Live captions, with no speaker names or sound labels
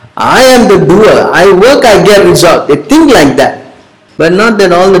I am the doer. I work, I get result. They think like that. But not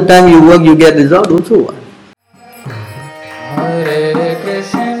that all the time you work, you get result also. Hare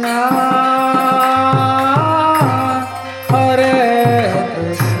Krishna, Hare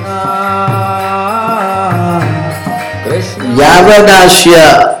Krishna, Krishna Yavadasya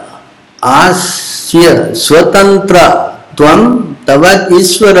asya swatantra tvam tavad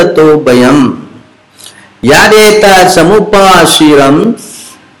iswarato bayam yadeta samupasiram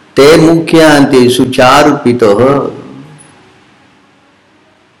te mukhyanti sucharupitoha.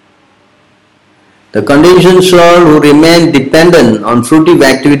 The conditioned soul who remain dependent on fruitive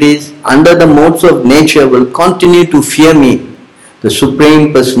activities under the modes of nature will continue to fear me, the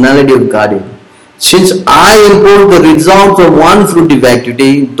Supreme Personality of Godhead. Since I impose the results of one fruitive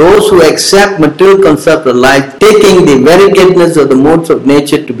activity, those who accept material concept of life, taking the variegatedness of the modes of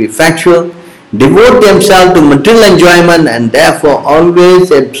nature to be factual, devote themselves to material enjoyment and therefore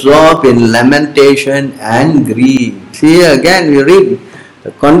always absorb in lamentation and grief. See again we read,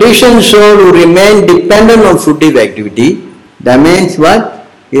 the conditioned soul who remain dependent on fruitive activity, that means what?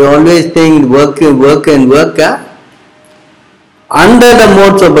 You always think work and work and work. Under the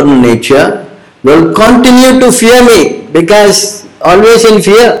modes of nature, will continue to fear me because always in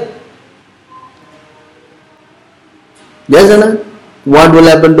fear. Yes or not? What will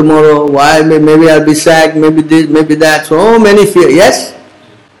happen tomorrow? Why? Maybe I'll be sad, maybe this, maybe that. So many fear. Yes?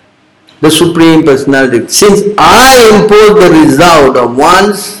 The Supreme Personality. Since I impose the result of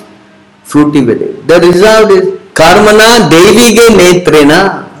one's fruitivity, the result is karmana deviga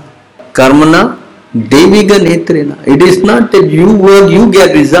netrena. Karmana deviga netrena. It is not that you work, you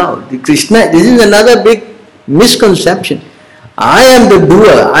get result. Krishna, this is another big misconception. I am the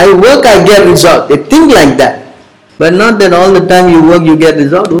doer. I work, I get result. They think like that. But not that all the time you work, you get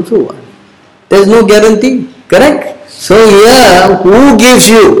result also. There is no guarantee. Correct? So here, who gives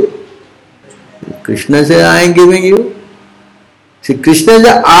you? Krishna says, I am giving you. See, Krishna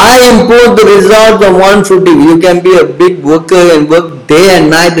says, I impose the results of one fruitive. You can be a big worker and work day and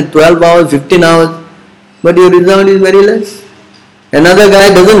night in 12 hours, 15 hours, but your result is very less. Another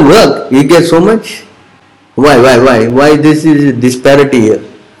guy doesn't work, he gets so much. Why? Why this is disparity here?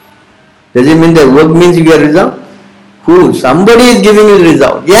 Does it mean that work means you get result? Who? Somebody is giving you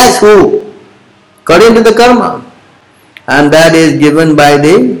result. Yes, who? According to the karma. And that is given by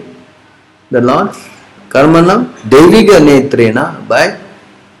the Lord. Karmana deviga netrena, by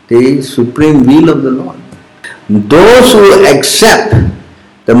the supreme will of the Lord. Those who accept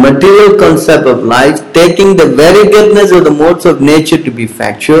the material concept of life, taking the variegatedness of the modes of nature to be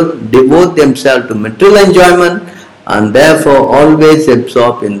factual, devote themselves to material enjoyment and therefore always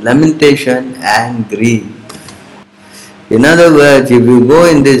absorb in lamentation and grief. In other words, if you go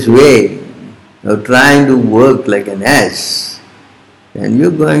in this way of trying to work like an ass, then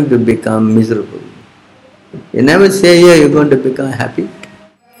you're going to become miserable. You never say here you're going to become happy.